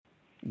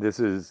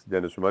This is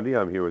Dennis Ramundi.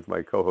 I'm here with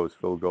my co-host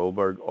Phil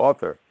Goldberg,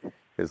 author.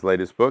 His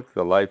latest book,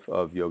 The Life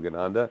of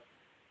Yogananda,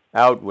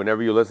 out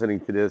whenever you're listening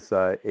to this,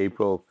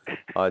 April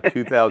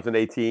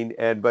 2018,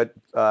 but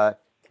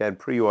can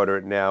pre-order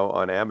it now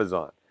on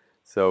Amazon.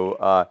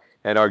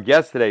 And our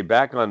guest today,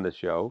 back on the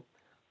show,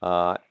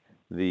 uh,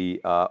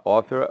 the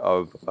author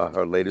of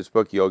her latest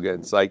book, Yoga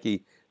and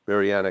Psyche,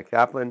 Mariana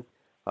Kaplan.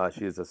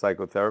 She is a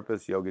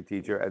psychotherapist, yoga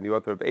teacher, and the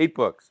author of 8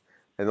 books.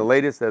 And the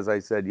latest, as I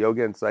said,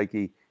 Yoga and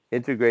Psyche,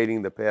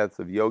 integrating the paths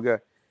of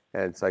yoga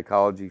and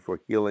psychology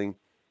for healing,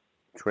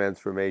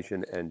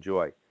 transformation, and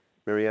joy.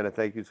 Mariana,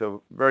 thank you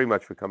so very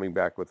much for coming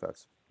back with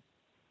us.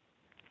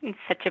 It's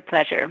such a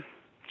pleasure.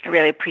 I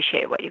really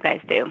appreciate what you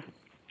guys do.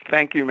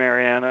 Thank you,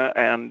 Mariana,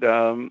 and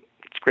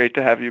it's great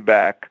to have you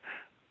back.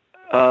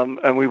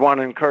 And we want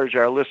to encourage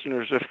our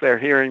listeners, if they're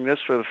hearing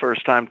this for the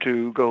first time,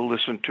 to go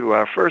listen to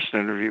our first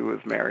interview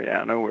with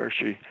Mariana, where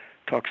she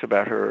talks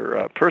about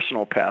her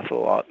personal path a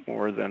lot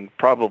more than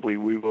probably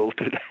we will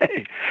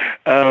today.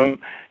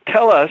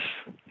 Tell us,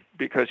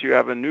 because you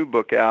have a new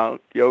book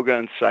out, Yoga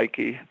and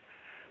Psyche,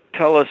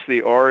 tell us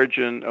the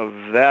origin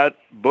of that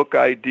book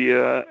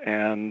idea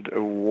and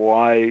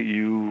why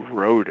you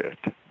wrote it.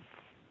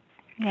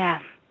 Yeah.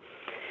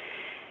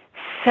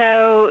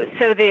 So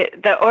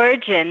the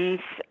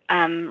origins,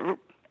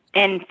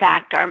 in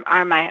fact,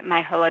 are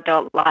my whole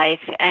adult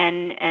life,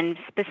 and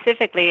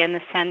specifically in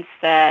the sense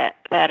that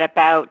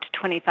about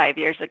 25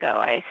 years ago,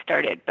 I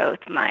started both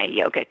my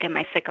yogic and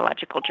my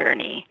psychological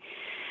journey.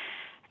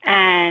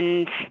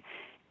 And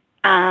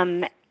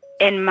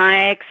in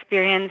my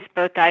experience,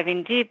 both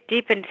diving deep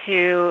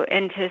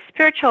into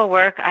spiritual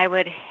work, I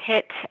would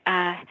hit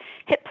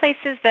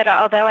places that,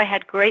 although I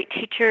had great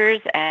teachers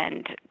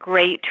and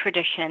great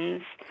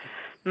traditions,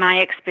 my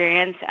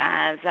experience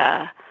as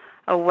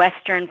a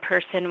Western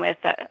person with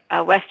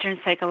a Western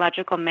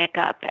psychological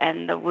makeup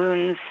and the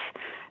wounds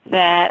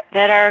that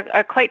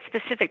are quite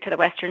specific to the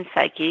Western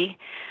psyche,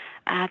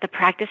 the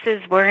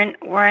practices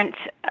weren't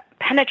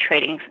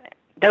penetrating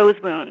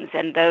those wounds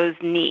and those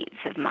needs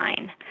of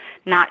mine,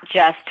 not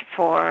just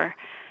for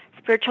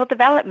spiritual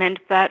development,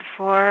 but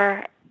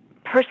for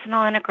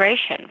personal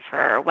integration,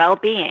 for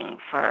well-being,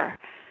 for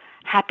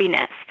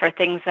happiness, for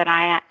things that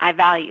I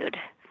valued.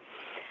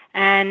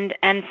 And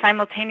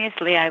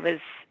simultaneously, I was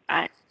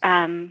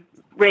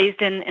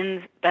raised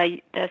in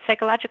the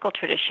psychological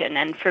tradition,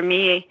 and for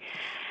me,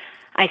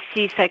 I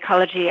see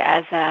psychology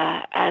as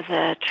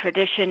a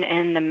tradition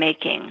in the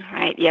making.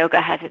 Right, yoga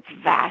has its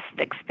vast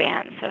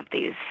expanse of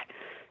these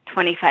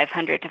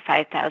 2,500 to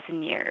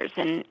 5,000 years,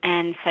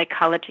 and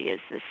psychology is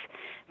this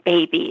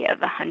baby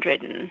of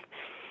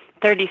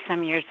 130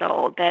 some years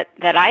old that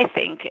I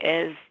think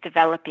is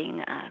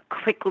developing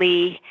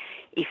quickly,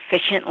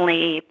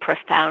 efficiently,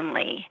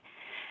 profoundly.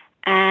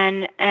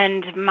 And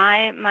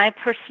my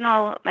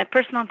personal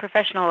and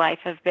professional life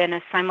have been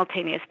a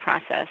simultaneous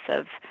process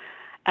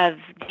of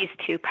these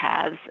two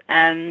paths.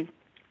 And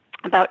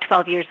about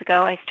 12 years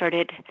ago, I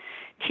started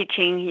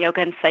teaching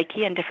yoga and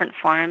psyche in different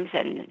forms,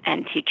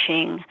 and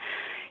teaching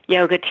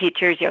yoga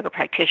teachers, yoga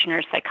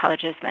practitioners,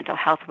 psychologists, mental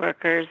health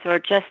workers, or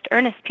just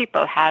earnest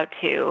people how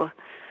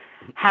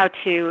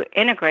to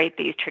integrate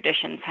these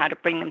traditions, how to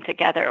bring them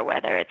together,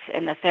 whether it's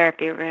in the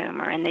therapy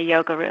room or in the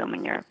yoga room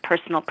in your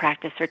personal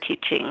practice or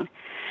teaching.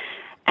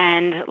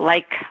 And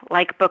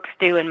like books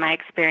do in my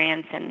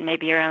experience, and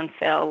maybe your own,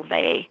 Phil,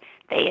 they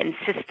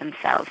insist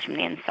themselves from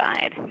the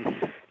inside.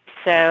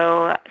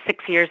 So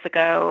 6.5 years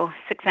ago,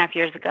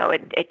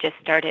 it just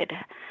started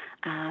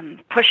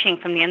pushing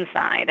from the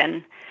inside,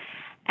 and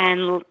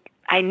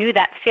I knew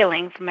that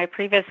feeling from my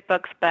previous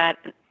books, but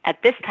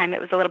at this time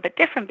it was a little bit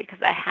different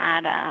because I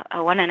had a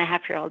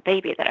 1.5-year-old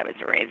baby that I was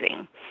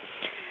raising.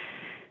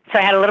 So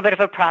I had a little bit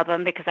of a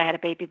problem because I had a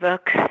baby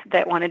book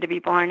that wanted to be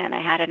born, and I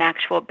had an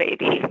actual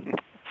baby.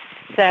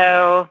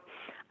 So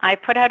I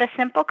put out a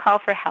simple call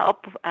for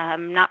help,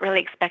 not really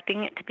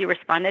expecting it to be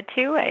responded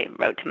to. I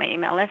wrote to my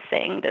email list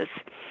saying,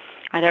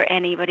 are there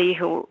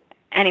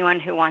anyone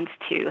who wants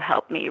to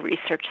help me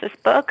research this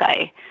book?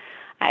 I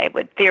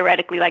would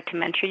theoretically like to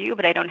mentor you,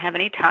 but I don't have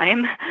any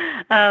time.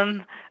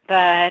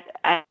 But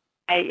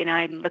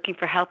I'm looking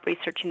for help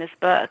researching this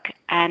book.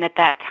 And at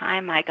that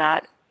time, I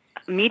got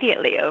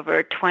immediately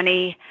over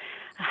 20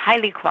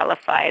 highly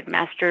qualified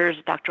master's,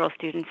 doctoral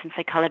students in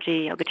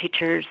psychology, yoga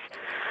teachers.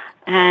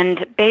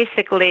 And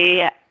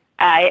basically,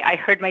 I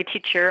heard my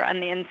teacher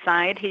on the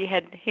inside. He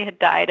had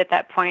died at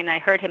that point. And I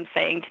heard him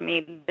saying to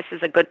me, "This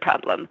is a good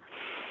problem."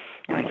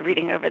 I was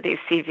reading over these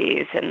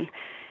CVs,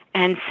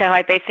 and so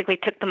I basically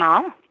took them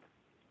all.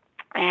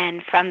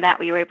 And from that,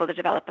 we were able to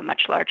develop a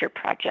much larger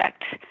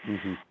project.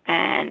 Mm-hmm.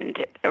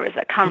 And there was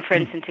a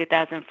conference in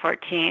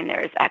 2014.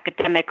 There was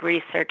academic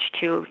research.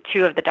 Two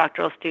of the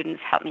doctoral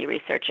students helped me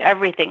research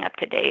everything up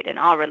to date in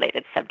all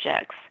related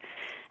subjects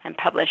and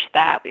published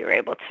that. We were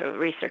able to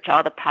research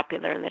all the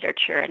popular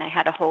literature, and I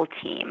had a whole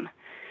team.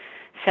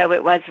 So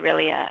it was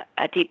really a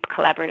deep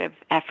collaborative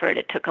effort.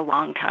 It took a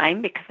long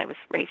time because I was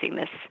raising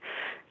this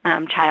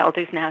child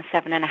who's now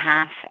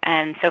 7.5.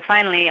 And so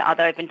finally,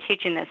 although I've been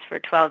teaching this for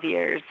 12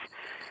 years,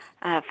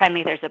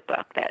 finally there's a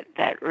book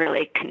that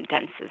really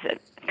condenses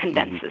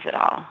it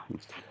all.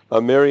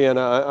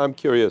 Mariana, I'm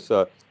curious.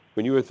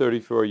 When you were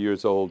 34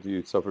 years old,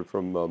 you suffered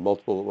from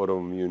multiple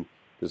autoimmune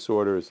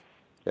disorders,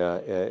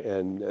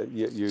 and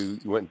you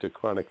went into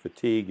chronic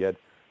fatigue, you had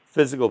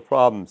physical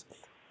problems,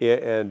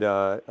 and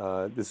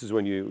this is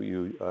when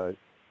you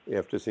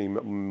after seeing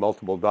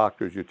multiple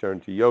doctors, you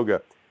turned to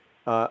yoga.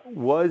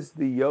 Was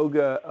the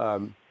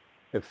yoga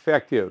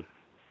effective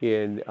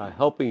in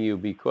helping you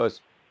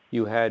because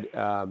you had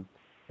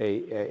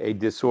a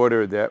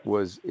disorder that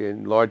was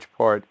in large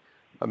part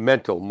a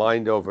mental,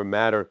 mind over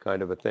matter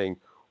kind of a thing?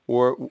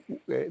 Or,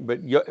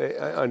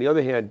 on the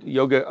other hand,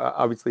 yoga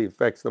obviously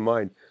affects the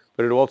mind,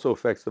 but it also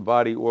affects the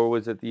body. Or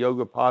was it the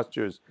yoga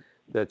postures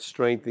that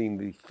strengthened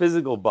the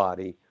physical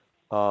body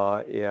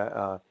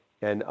yeah,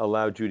 and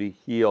allowed you to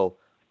heal?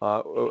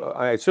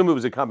 I assume it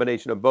was a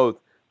combination of both,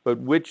 but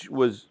which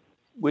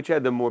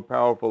had the more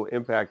powerful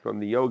impact from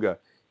the yoga?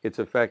 Its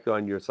effect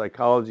on your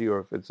psychology, or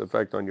if its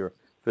effect on your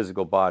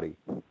physical body?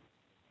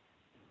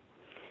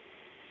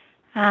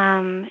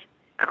 Um,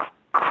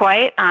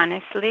 Quite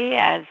honestly,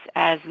 as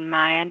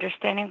my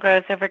understanding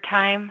grows over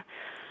time,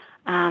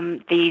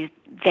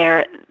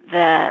 they're,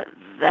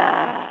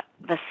 the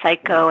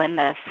psycho and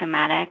the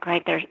somatic,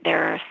 right?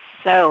 They're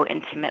so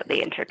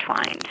intimately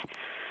intertwined,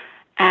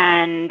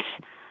 and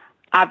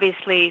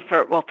obviously,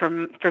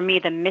 for me,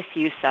 the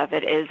misuse of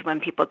it is when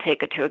people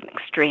take it to an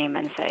extreme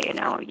and say,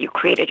 you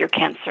created your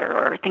cancer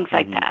or things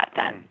like that.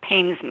 That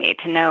pains me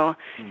to no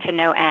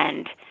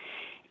end.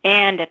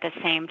 And at the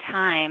same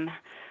time,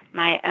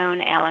 my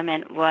own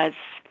element was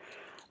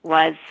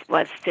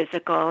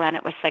physical and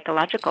it was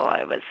psychological.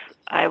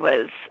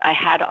 I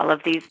had all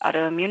of these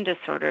autoimmune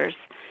disorders,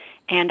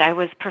 and I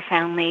was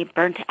profoundly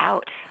burnt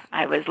out.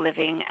 I was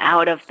living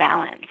out of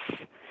balance,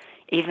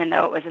 even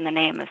though it was in the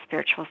name of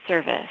spiritual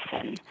service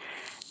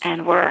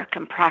and work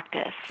and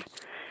practice.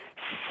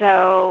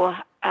 So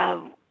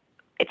I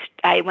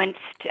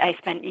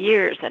spent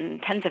years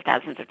and tens of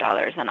thousands of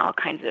dollars on all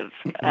kinds of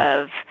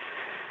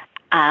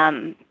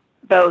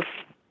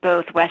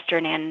both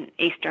Western and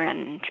Eastern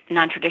and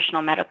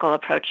non-traditional medical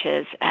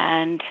approaches,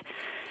 and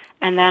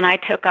then I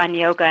took on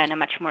yoga in a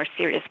much more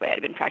serious way.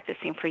 I'd been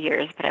practicing for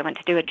years, but I went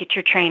to do a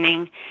teacher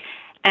training,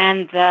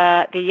 and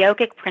the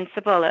yogic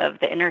principle of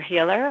the inner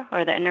healer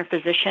or the inner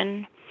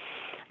physician,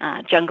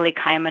 Jungli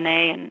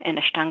Kayamane and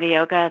Ashtanga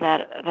yoga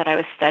that I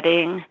was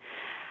studying,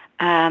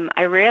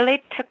 I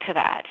really took to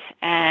that,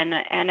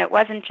 and it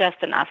wasn't just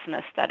an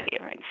asana study,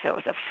 right? So it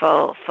was a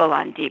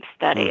full-on deep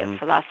study of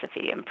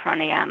philosophy and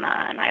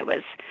pranayama, and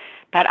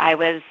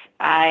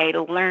I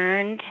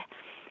learned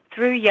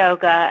through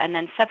yoga and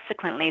then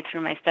subsequently through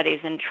my studies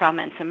in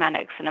trauma and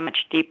somatics in a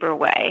much deeper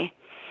way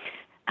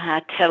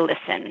to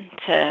listen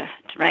to,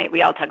 right?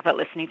 We all talk about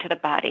listening to the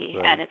body,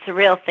 right. And it's a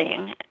real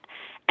thing,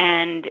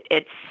 and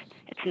it's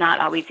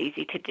not always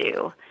easy to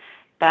do,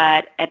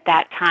 but at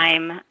that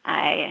time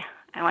I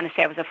want to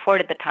say I was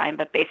afforded the time,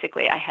 but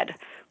basically I had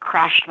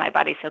crashed my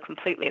body so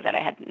completely that I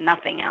had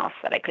nothing else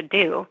that I could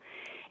do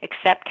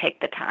except take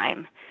the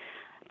time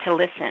to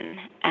listen.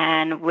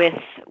 And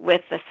with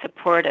the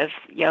support of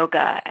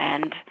yoga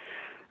and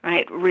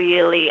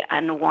really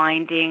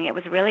unwinding, it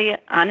was really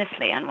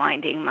honestly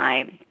unwinding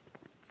my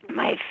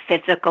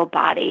physical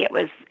body. It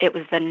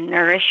was the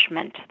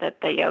nourishment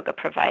that the yoga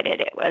provided.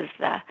 It was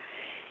the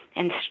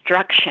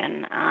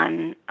instruction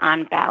on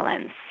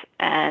balance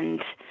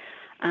and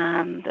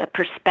the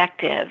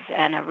perspective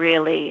and a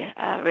real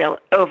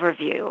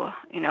overview,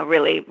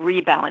 really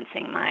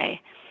rebalancing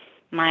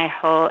my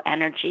whole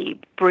energy,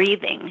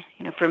 breathing.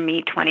 For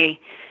me, 20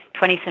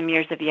 some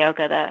years of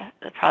yoga,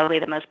 probably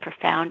the most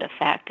profound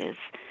effect is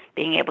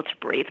being able to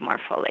breathe more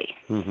fully,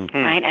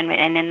 right?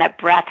 And then that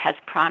breath has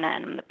prana,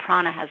 and the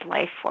prana has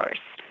life force.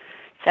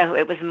 So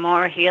it was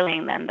more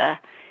healing than the,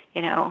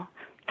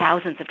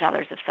 thousands of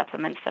dollars of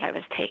supplements that I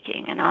was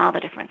taking, and all the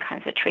different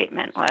kinds of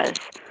treatment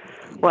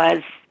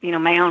was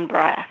my own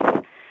breath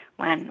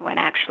when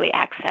actually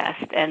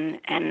accessed and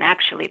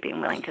actually being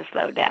willing to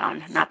slow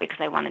down, not because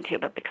I wanted to,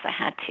 but because I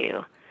had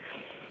to,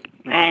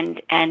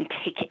 and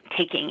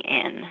taking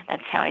in.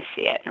 That's how I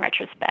see it in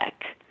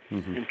retrospect.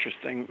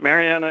 Interesting.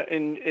 Mariana,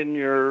 in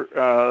your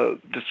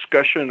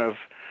discussion of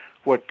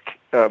what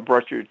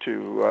brought you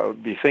to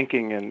be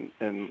thinking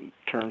in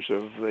terms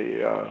of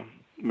the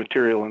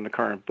material in the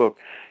current book,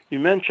 you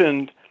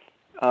mentioned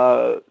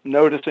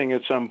noticing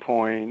at some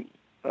point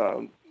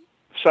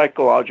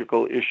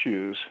psychological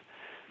issues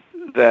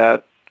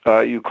that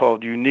you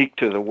called unique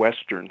to the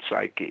Western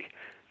psyche.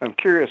 I'm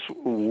curious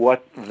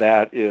what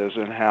that is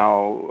and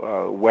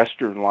how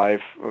Western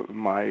life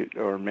might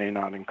or may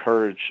not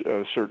encourage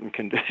certain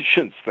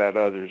conditions that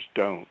others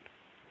don't.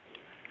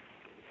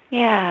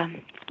 Yeah.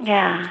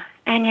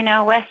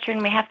 And,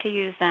 Western, we have to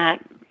use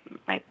that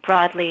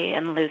broadly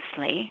and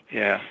loosely.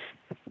 Yeah.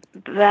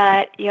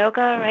 But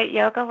yoga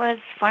was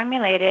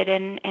formulated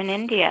in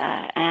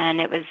India,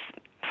 and it was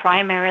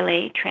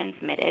primarily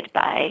transmitted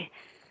by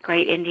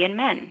great Indian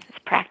men. It's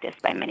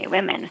practiced by many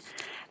women,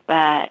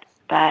 but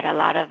a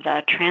lot of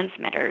the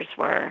transmitters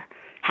were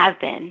have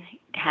been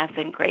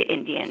great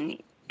Indian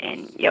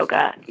and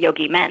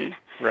yogi men.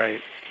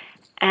 Right.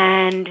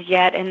 And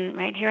yet,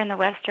 right here in the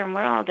Western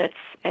world,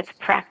 it's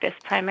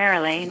practiced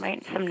primarily,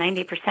 right, some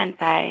 90%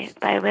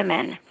 by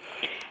women.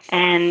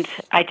 And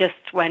I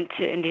just went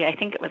to India. I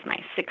think it was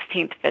my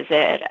 16th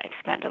visit. I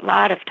spent a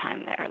lot of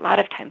time there, a lot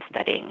of time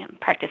studying and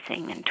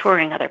practicing and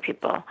touring other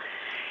people.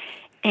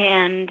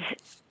 And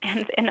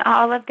in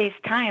all of these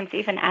times,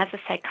 even as a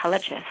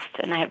psychologist,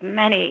 and I have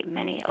many,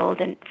 many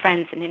old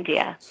friends in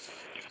India,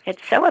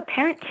 it's so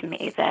apparent to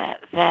me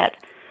that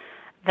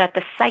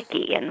the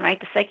psyche, and right,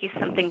 the psyche is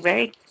something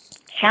very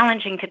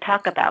challenging to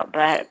talk about,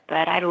 but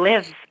I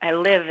live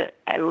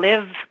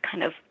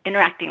kind of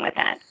interacting with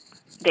that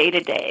day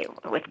to day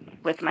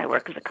with my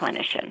work as a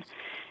clinician.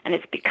 And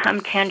it's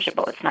become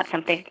tangible. It's not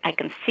something I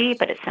can see,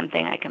 but it's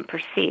something I can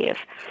perceive.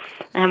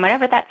 And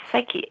whatever that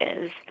psyche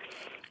is,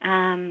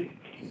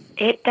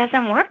 it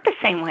doesn't work the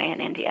same way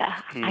in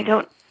India. I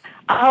don't.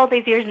 All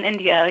these years in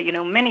India,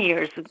 many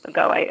years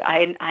ago,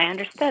 I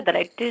understood that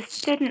I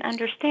just didn't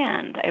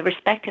understand. I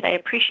respected, I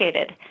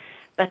appreciated,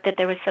 but that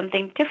there was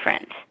something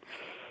different.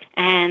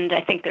 And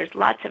I think there's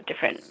lots of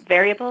different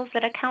variables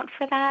that account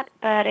for that.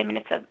 But I mean,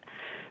 it's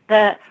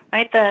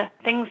the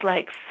things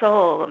like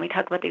soul, when we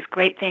talk about these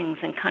great things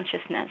in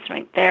consciousness,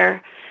 right?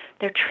 They're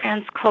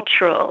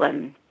transcultural,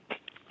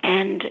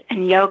 and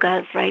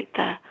yoga's right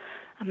a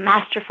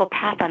masterful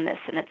path on this,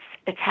 and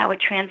it's how it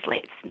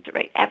translates into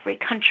right every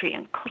country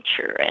and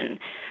culture and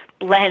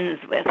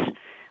blends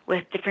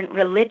with different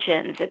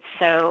religions. It's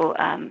so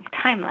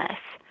timeless.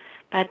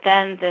 But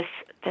then this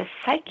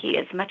psyche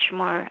is much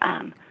more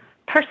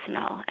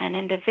personal and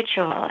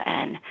individual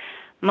and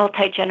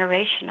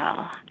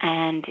multi-generational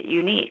and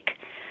unique.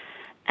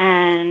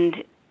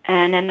 And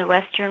in the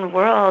Western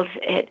world,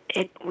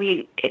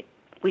 we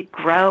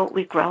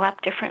grow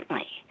up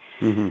differently.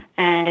 Mm-hmm.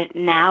 And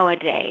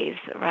nowadays,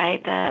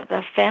 right,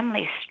 the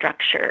family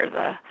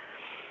structure,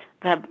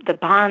 the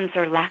bonds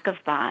or lack of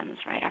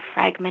bonds, right, our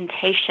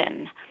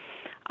fragmentation,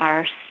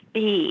 our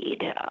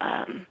speed,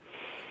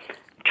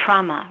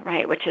 trauma,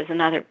 right, which is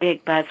another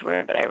big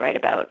buzzword that I write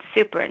about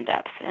super in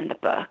depth in the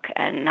book,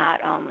 and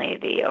not only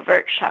the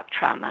overt shock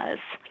traumas,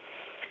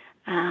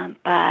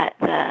 but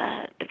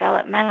the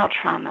developmental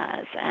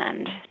traumas.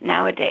 And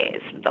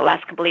nowadays, the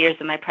last couple of years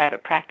of my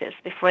private practice,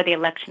 before the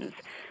elections,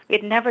 we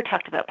had never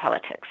talked about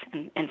politics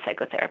in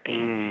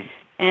psychotherapy.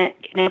 And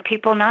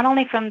people not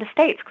only from the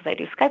States, because I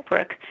do Skype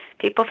work,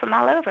 people from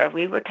all over.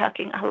 We were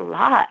talking a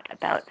lot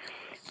about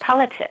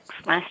politics.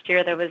 Last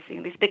year there was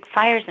these big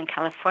fires in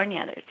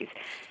California. There's these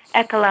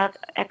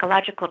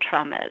ecological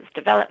traumas,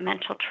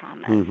 developmental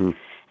traumas,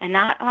 and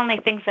not only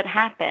things that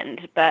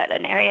happened, but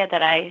an area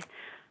that I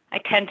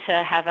tend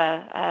to have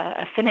a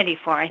affinity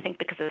for, I think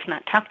because it's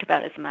not talked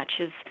about as much,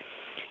 is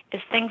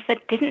things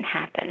that didn't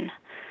happen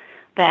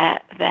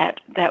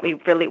that we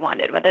really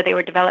wanted, whether they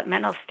were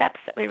developmental steps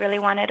that we really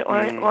wanted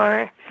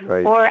or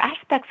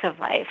aspects of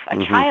life,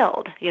 a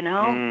child,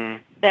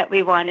 that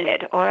we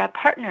wanted, or a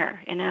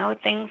partner,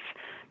 things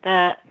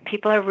that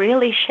people are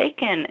really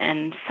shaken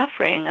and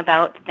suffering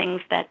about,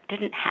 things that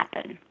didn't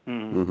happen.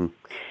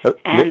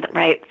 And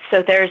right,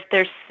 so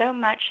there's so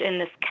much in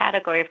this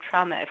category of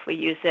trauma if we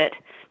use it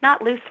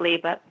not loosely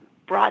but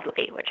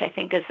broadly, which I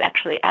think is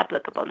actually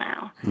applicable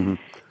now.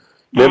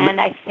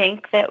 And I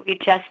think that we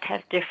just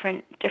have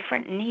different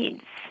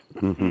needs.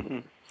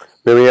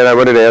 Marianne, I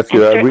wanted to ask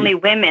you. And certainly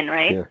women,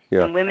 right?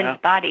 Yeah. And women's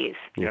bodies.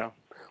 Yeah.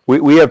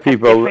 We have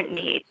people have different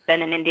needs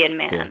than an Indian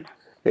man.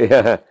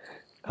 Yeah.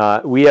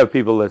 We have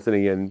people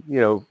listening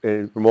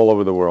in, from all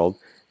over the world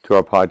to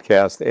our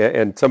podcast,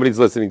 and somebody's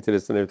listening to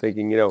this and they're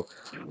thinking,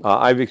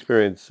 I've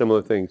experienced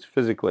similar things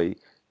physically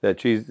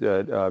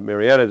that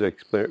Marianne has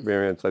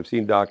experienced. I've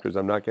seen doctors.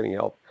 I'm not getting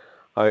help.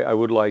 I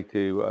would like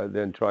to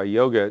then try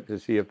yoga to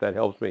see if that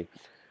helps me.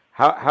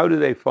 How do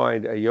they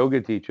find a yoga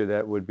teacher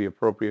that would be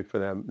appropriate for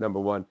them, number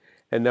one?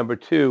 And number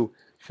two,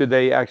 should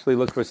they actually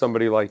look for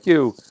somebody like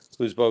you,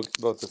 who's both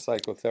a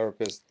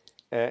psychotherapist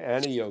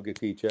and a yoga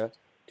teacher?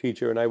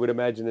 And I would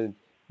imagine,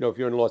 if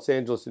you're in Los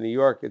Angeles and New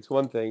York, it's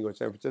one thing, or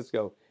San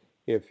Francisco.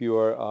 If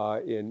you're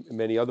in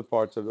many other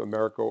parts of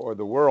America or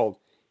the world,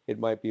 it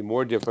might be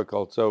more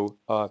difficult. So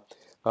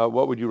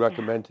what would you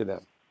recommend to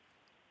them?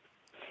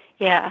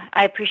 Yeah,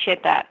 I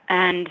appreciate that.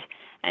 And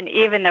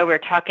even though we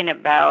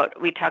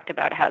talked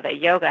about how the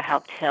yoga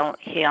helped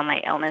heal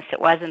my illness, it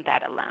wasn't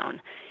that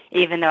alone.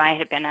 Even though I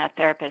had been a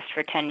therapist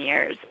for 10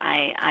 years,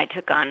 I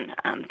took on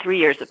 3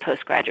 years of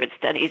postgraduate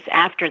studies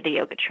after the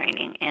yoga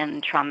training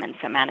in trauma and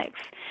somatics.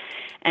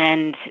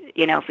 And,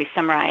 if we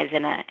summarize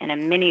in a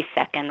mini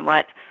second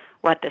what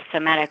the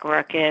somatic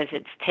work is,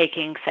 it's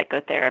taking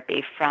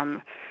psychotherapy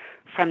from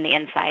the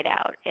inside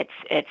out.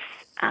 It's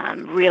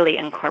really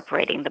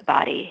incorporating the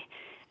body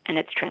and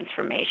its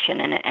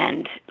transformation,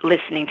 and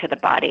listening to the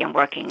body and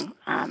working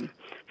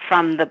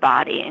from the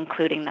body,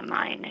 including the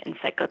mind, in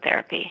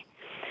psychotherapy.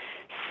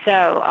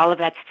 So all of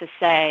that's to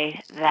say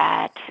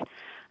that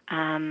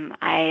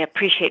I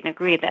appreciate and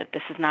agree that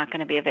this is not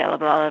going to be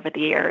available all over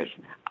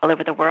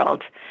the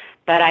world.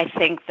 But I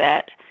think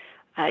that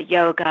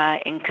yoga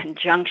in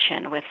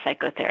conjunction with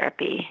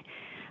psychotherapy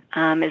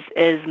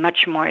is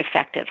much more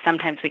effective.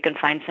 Sometimes we can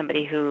find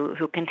somebody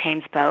who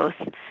contains both,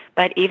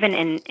 but even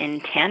in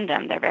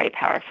tandem, they're very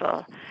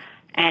powerful.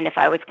 And if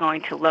I was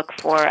going to look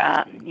for,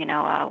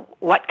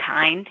 what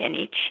kind in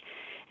each,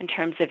 in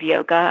terms of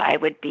yoga, I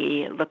would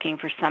be looking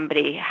for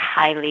somebody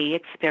highly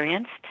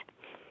experienced,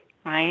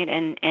 right,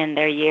 in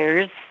their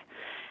years,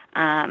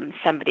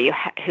 somebody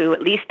who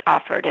at least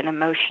offered an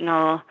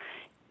emotional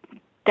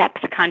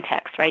depth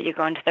context, right? You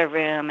go into the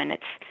room and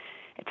it's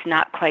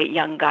not quite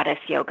young goddess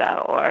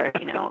yoga or,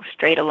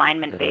 straight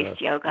alignment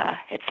based yoga.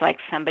 It's like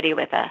somebody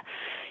with a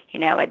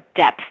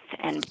depth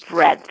and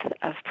breadth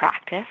of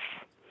practice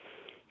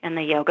in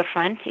the yoga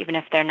front, even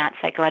if they're not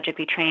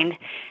psychologically trained,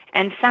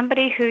 and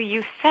somebody who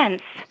you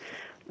sense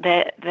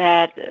that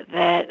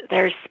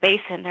there's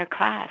space in their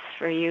class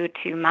for you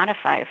to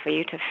modify, for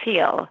you to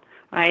feel,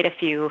 right?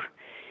 If you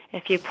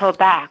pull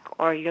back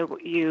or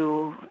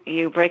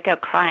you break out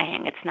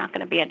crying, it's not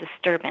going to be a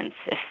disturbance.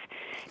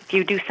 If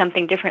you do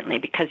something differently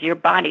because your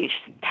body's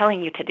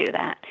telling you to do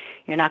that,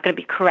 you're not going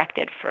to be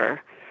corrected for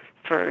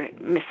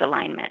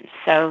misalignment.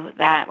 So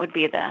that would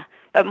be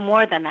but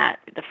more than that,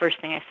 the first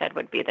thing I said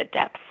would be the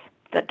depth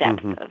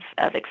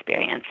of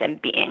experience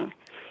and being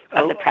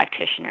of the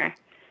practitioner.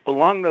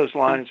 Along those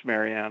lines,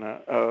 Mariana,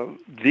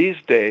 these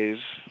days,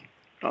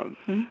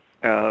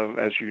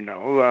 as you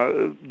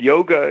know,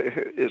 yoga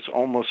is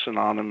almost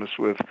synonymous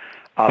with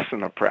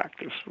asana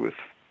practice, with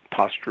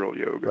postural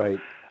yoga. Right.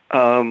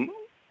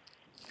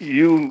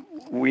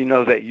 We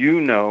know that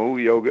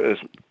yoga is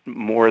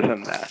more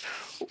than that.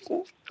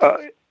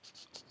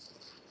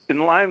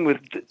 In line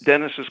with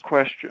Dennis's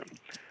question,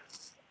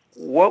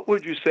 what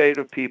would you say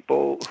to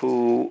people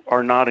who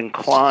are not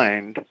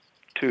inclined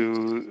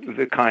to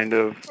the kind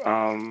of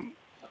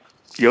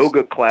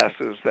yoga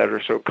classes that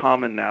are so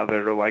common now that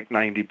are like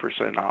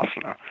 90%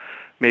 asana?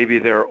 Maybe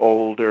they're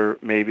older,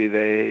 maybe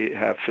they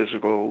have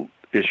physical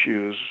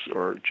issues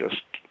or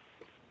just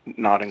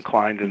not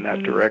inclined in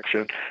that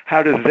direction.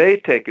 How do they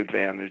take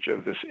advantage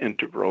of this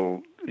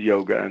integral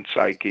yoga and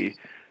psyche?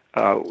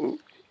 Are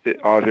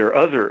there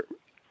other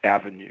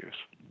avenues?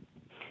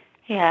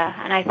 Yeah,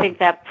 and I think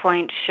that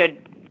point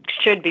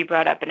should be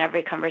brought up in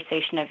every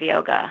conversation of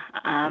yoga.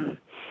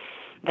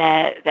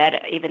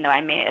 That even though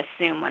I may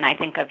assume when I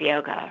think of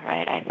yoga,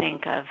 right, I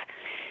think of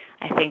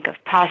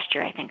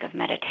posture, I think of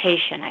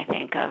meditation, I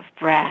think of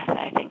breath,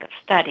 I think of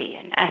study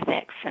and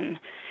ethics, and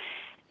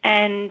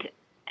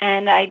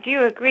I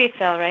do agree,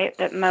 Phil, right,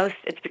 that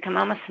it's become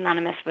almost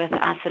synonymous with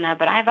asana.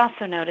 But I've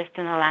also noticed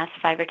in the last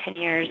 5 or 10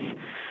 years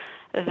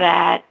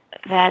that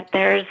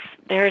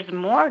there's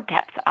more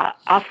depth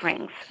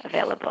offerings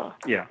available.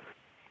 Yeah.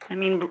 I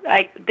mean,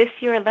 this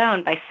year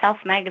alone, by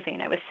Self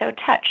Magazine, I was so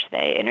touched.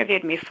 They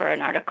interviewed me for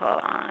an article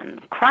on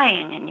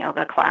crying in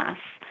yoga class,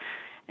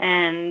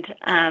 and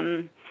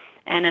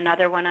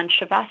another one on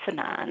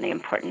shavasana and the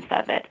importance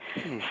of it.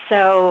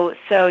 So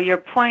your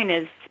point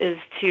is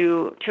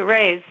to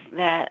raise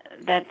that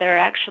they're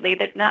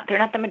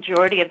not the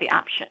majority of the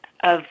option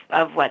of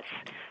what's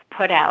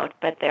put out,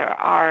 but there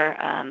are.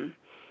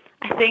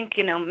 I think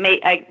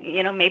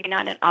maybe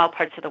not in all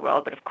parts of the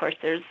world, but of course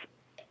there's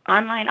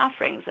online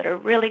offerings that are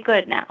really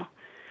good now,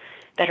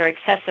 that are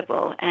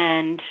accessible,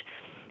 and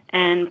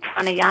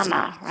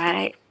pranayama,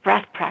 right?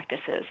 Breath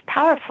practices,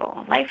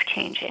 powerful,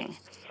 life-changing.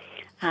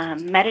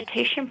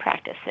 Meditation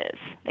practices,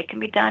 they can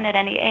be done at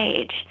any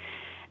age.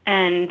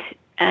 And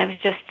I was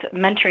just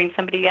mentoring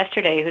somebody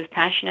yesterday who's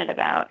passionate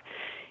about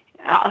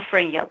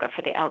offering yoga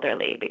for the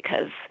elderly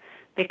because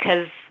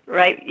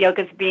right,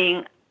 yoga's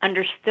being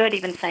understood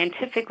even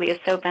scientifically is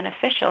so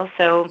beneficial.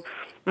 So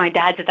my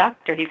dad's a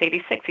doctor, he's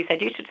 86, he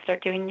said, you should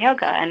start doing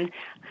yoga.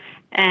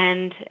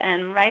 And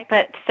right,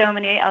 but so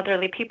many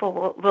elderly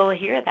people will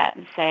hear that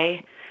and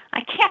say,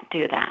 I can't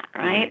do that,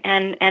 right?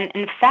 And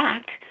in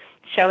fact,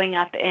 showing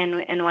up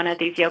in one of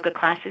these yoga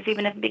classes,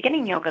 even a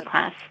beginning yoga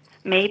class,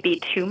 may be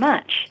too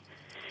much.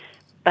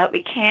 But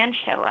we can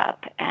show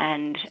up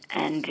and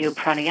do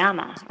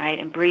pranayama, right,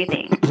 and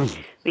breathing.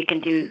 We can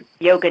do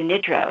yoga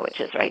nidra, which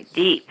is right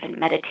deep and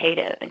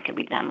meditative and can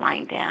be done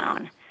lying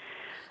down.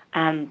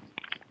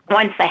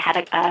 Once I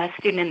had a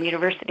student in the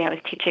university, I was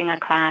teaching a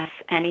class,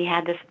 and he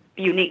had this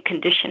unique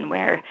condition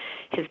where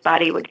his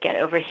body would get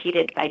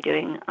overheated by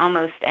doing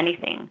almost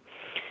anything.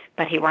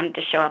 But he wanted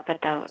to show up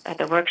at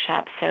the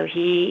workshop, so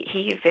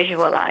he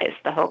visualized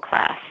the whole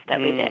class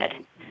that we did.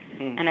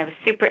 And I was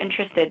super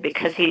interested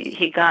because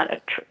he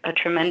got a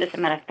tremendous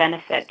amount of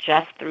benefit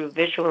just through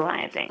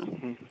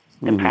visualizing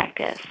the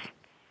practice.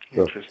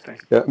 Interesting.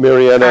 Yeah,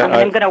 Mariana, and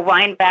I'm going to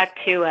wind back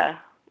to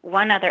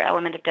one other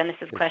element of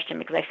Dennis's question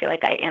because I feel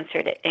like I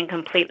answered it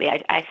incompletely.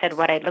 I said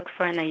what I look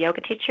for in a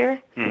yoga teacher.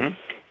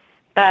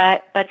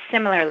 But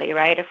similarly,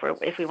 right,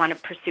 if we want to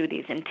pursue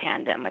these in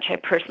tandem, which I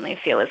personally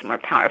feel is more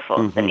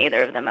powerful than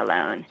either of them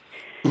alone,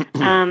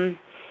 the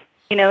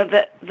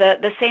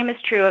same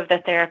is true of the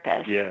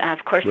therapist. Yeah.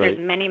 Of course, there's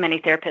many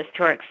therapists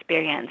who are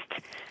experienced,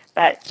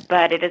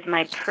 but it is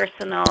my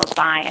personal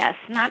bias,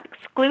 not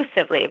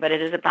exclusively, but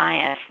it is a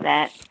bias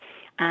that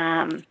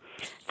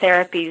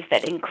therapies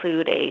that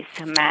include a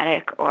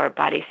somatic or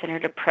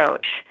body-centered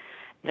approach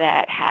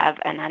that have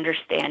an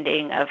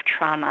understanding of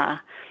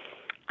trauma,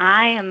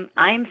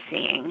 I'm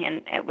seeing,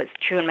 and it was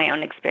true in my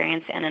own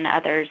experience and in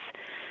others,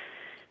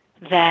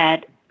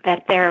 that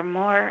they're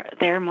more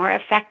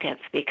effective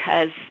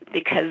because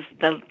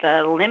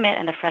the limit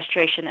and the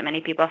frustration that many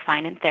people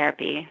find in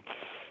therapy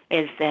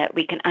is that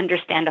we can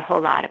understand a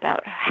whole lot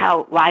about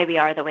why we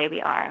are the way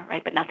we are,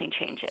 right? But nothing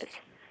changes.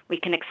 We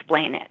can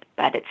explain it,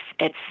 but it's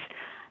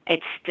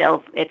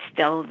still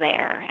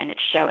there, and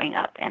it's showing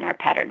up in our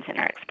patterns and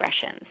our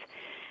expressions.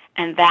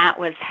 And that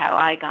was how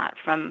I got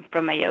from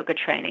my yoga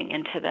training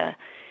into the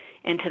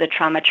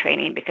trauma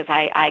training, because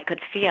I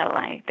could feel,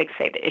 they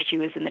say the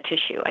issue is in the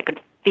tissue. I could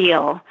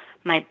feel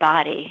my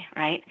body,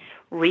 right,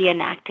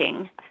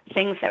 reenacting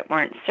things that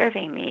weren't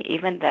serving me,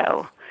 even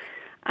though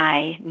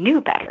I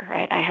knew better,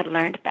 right? I had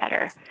learned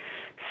better.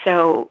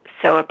 So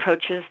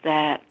approaches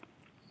that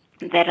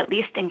at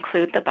least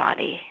include the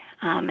body,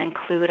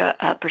 include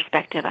a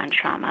perspective on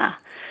trauma,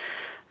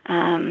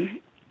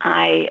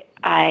 I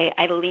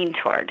lean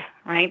toward,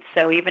 right?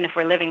 So even if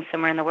we're living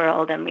somewhere in the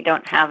world and we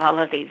don't have all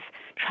of these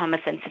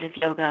trauma-sensitive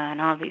yoga and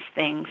all these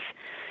things,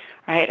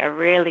 right? A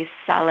really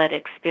solid,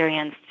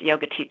 experienced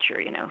yoga teacher,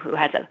 who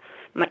has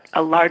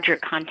a larger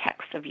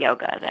context of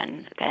yoga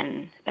than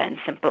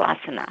simple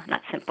asana,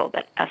 not simple,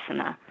 but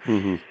asana,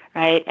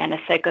 right? And a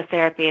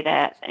psychotherapy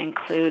that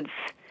includes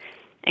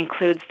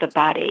the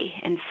body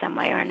in some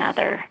way or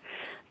another.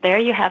 There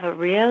you have a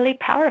really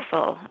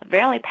powerful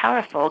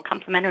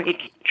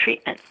complementary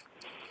treatment.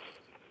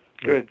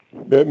 Good.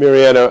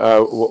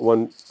 Mariana,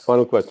 one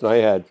final question I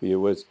had for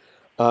you was,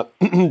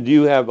 do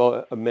you have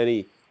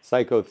many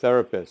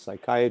psychotherapists,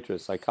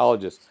 psychiatrists,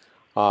 psychologists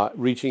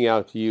reaching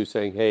out to you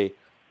saying, hey,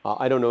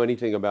 I don't know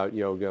anything about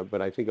yoga,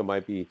 but I think it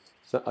might be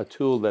a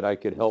tool that I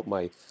could help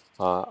my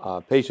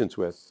patients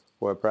with,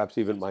 or perhaps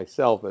even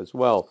myself as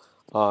well.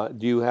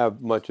 Do you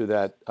have much of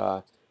that,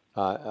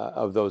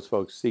 of those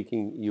folks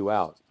seeking you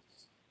out?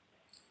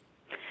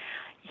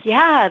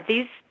 Yeah,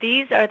 these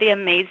are the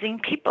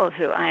amazing people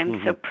who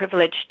I'm so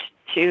privileged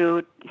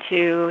to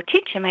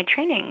teach in my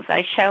trainings.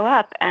 I show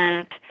up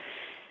and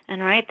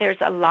right, there's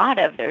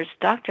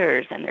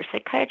doctors and there's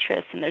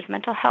psychiatrists and there's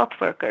mental health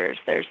workers,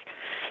 there's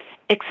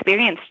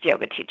experienced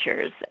yoga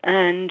teachers,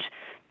 my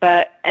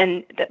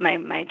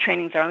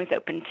trainings are always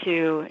open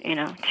to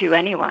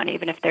anyone,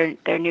 even if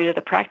they're new to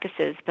the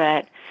practices,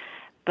 but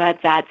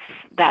that's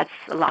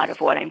a lot of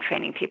what I'm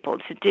training people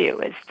to do,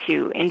 is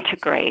to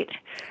integrate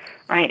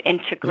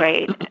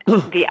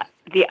the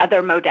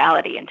other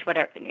modality into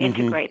whatever,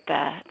 integrate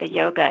the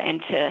yoga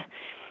into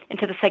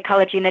the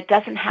psychology. And it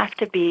doesn't have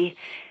to be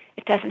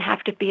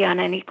on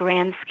any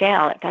grand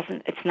scale.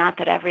 It's not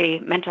that every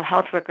mental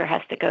health worker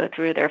has to go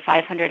through their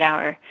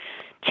 500-hour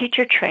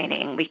teacher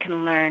training. We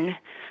can learn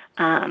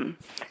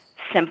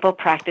simple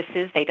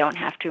practices. They don't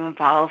have to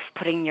involve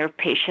putting your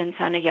patients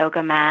on a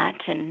yoga mat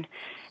and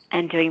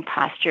doing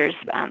postures,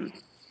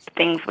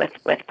 things with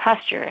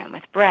posture and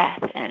with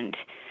breath and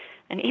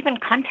even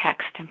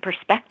context and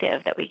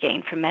perspective that we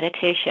gain from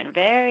meditation.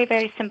 Very,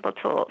 very simple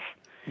tools,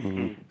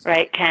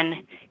 right?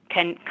 Can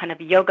kind of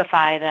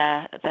yogify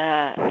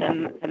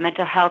the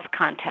mental health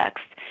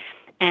context.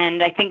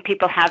 And I think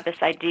people have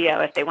this idea,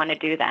 if they want to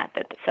do that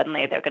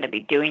suddenly they're going to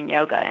be doing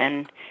yoga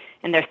in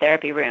their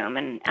therapy room.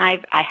 And I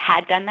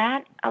had done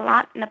that a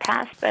lot in the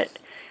past, but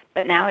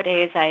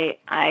nowadays I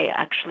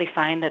actually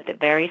find that the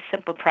very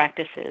simple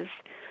practices,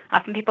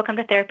 often people come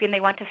to therapy and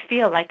they want to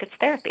feel like it's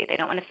therapy. They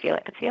don't want to feel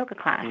like it's a yoga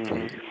class.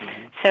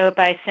 So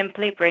by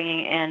simply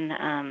bringing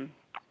in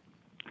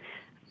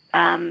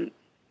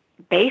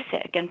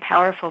basic and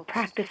powerful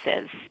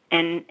practices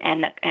and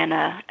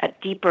a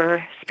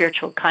deeper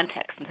spiritual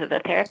context into the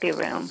therapy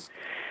room,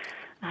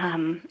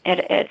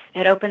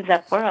 it opens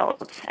up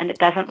worlds, and it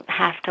doesn't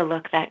have to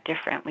look that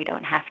different. We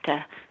don't have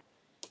to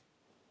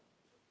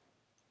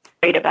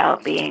worry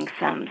about being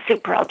some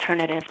super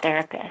alternative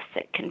therapist.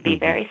 It can be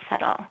very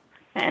subtle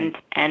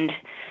and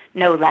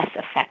no less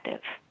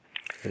effective.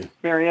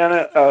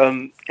 Mariana,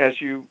 as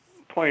you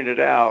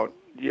pointed out,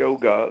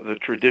 yoga, the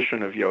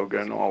tradition of yoga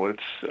in all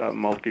its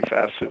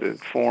multifaceted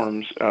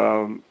forms,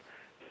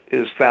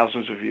 is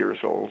thousands of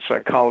years old.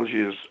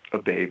 Psychology is a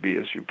baby,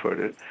 as you put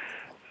it.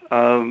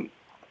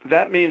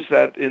 That means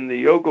that in the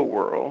yoga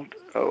world,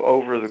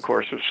 over the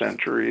course of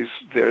centuries,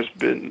 there's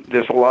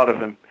a lot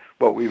of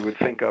what we would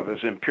think of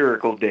as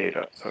empirical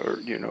data, or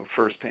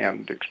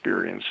firsthand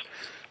experience,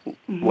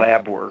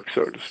 lab work,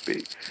 so to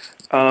speak.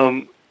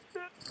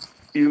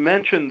 You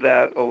mentioned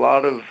that a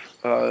lot of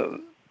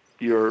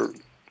your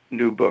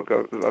new book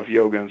of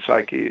Yoga and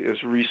Psyche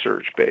is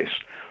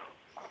research-based.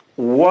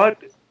 What,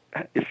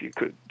 if you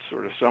could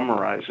sort of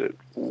summarize it,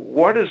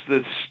 what is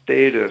the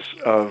status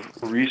of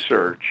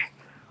research,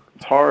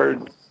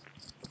 hard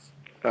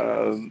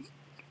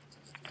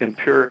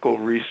empirical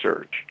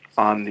research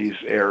on these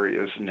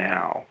areas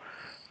now?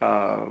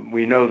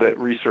 We know that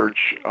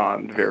research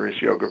on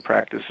various yoga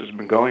practices has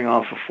been going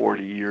on for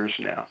 40 years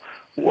now.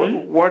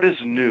 What is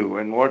new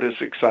and what is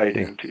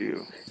exciting to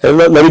you? And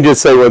let me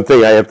just say one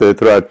thing I have to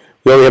throw out.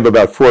 We only have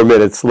about 4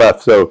 minutes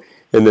left, so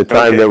in the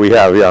time that we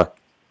have,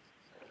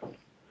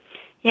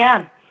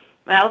 Yeah.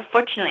 Well,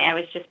 fortunately, I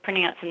was just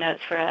printing out some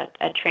notes for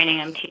a training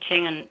I'm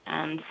teaching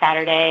on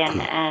Saturday,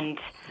 and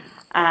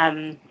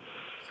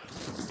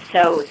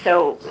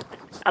so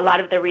a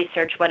lot of the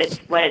research,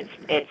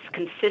 it's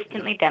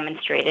consistently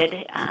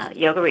demonstrated.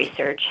 Yoga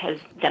research has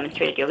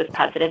demonstrated yoga's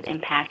positive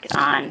impact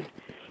on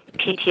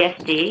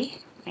PTSD,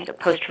 right, or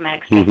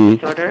post-traumatic stress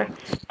disorder,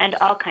 and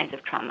all kinds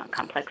of trauma,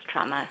 complex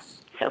trauma,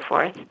 so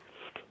forth,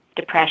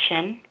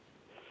 depression,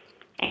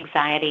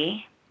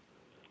 anxiety,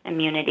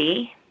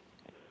 immunity,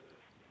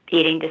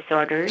 eating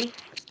disorders,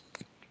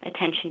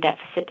 attention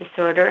deficit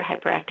disorder,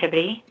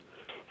 hyperactivity,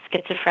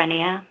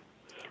 schizophrenia,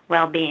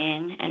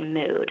 well-being, and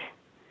mood,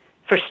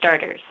 for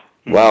starters.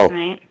 Wow.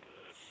 Right?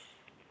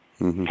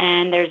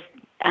 And there's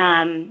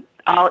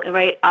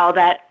all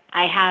that.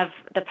 I have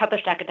the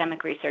published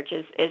academic research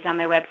is on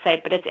my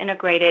website, but it's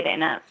integrated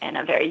in a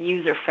very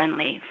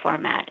user-friendly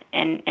format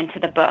into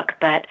the book.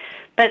 But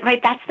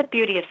right, that's the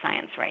beauty of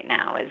science right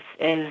now is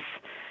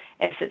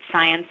it's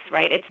science,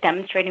 right? It's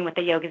demonstrating what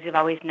the yogis have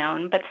always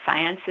known, but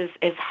science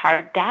is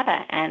hard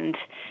data, and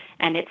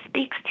it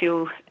speaks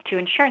to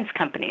insurance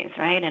companies,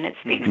 right? And it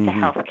speaks to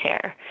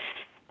healthcare,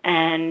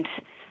 and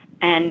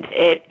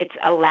it's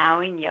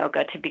allowing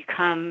yoga to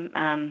become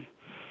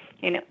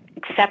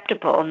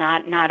acceptable,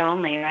 not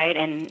only right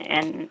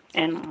in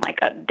like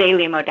a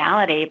daily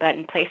modality, but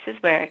in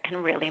places where it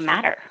can really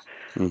matter,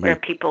 where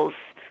people's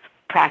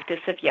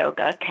practice of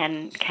yoga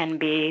can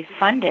be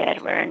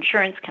funded, where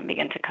insurance can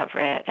begin to cover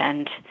it,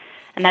 and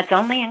that's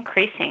only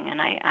increasing.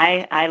 And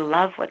I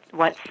love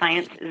what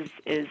science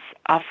is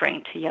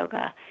offering to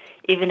yoga,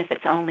 even if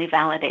it's only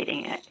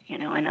validating it,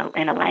 in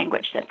a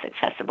language that's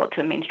accessible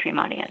to a mainstream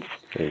audience.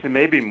 There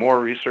may be more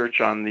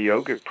research on the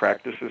yogic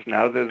practices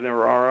now than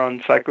there are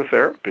on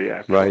psychotherapy,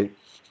 actually. Right.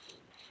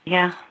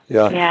 Yeah.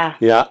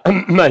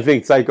 I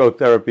think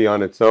psychotherapy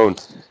on its own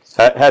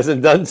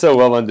hasn't done so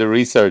well under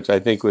research. I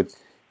think with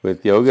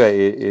yoga,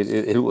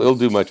 it will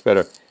do much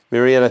better.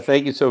 Mariana,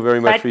 thank you so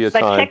very much for your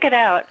time. But check it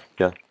out.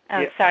 Yeah.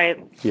 Oh, sorry.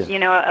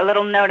 Yeah. A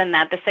little note on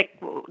that.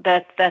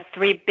 The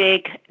three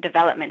big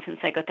developments in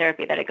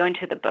psychotherapy that I go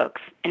into the book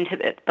is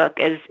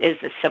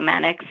the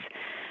somatics,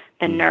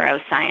 the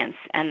neuroscience,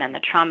 and then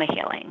the trauma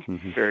healing.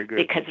 Very good.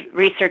 Because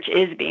research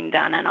is being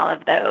done on all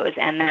of those,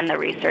 and then the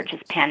research is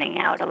panning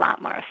out a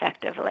lot more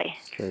effectively.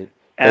 Great.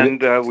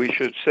 And we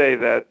should say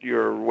that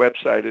your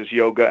website is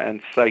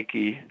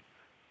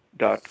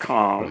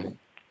yogaandpsyche.com.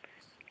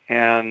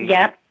 And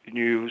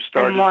you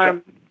started...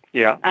 more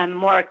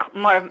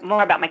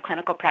about my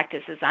clinical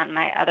practices on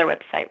my other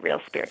website,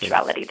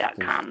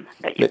 realspirituality.com,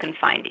 but you can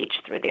find each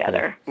through the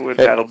other.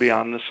 That'll be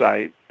on the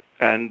site.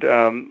 And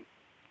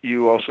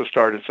you also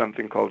started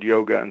something called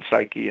Yoga and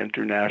Psyche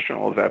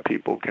International that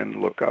people can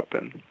look up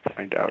and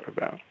find out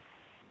about.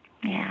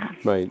 Yeah.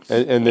 Right.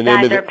 And the you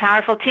name guys of are a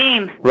powerful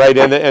team. Right.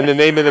 And the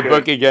name of the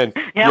book again.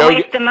 Don't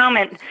waste a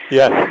moment.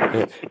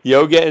 Yeah.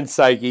 Yoga and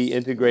Psyche,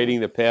 integrating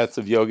the paths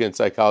of yoga and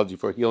psychology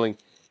for healing,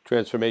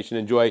 transformation,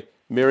 and joy.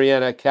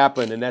 Mariana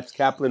Kaplan, and that's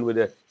Kaplan with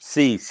a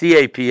C,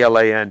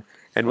 Caplan,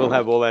 and we'll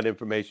have all that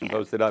information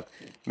posted up.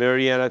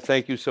 Mariana,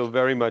 thank you so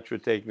very much for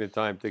taking the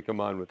time to come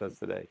on with us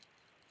today.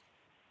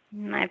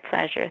 My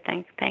pleasure.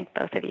 Thank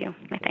both of you.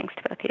 My thanks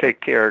to both of you.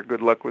 Take care.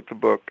 Good luck with the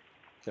book.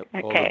 Yep,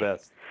 okay. All the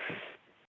best.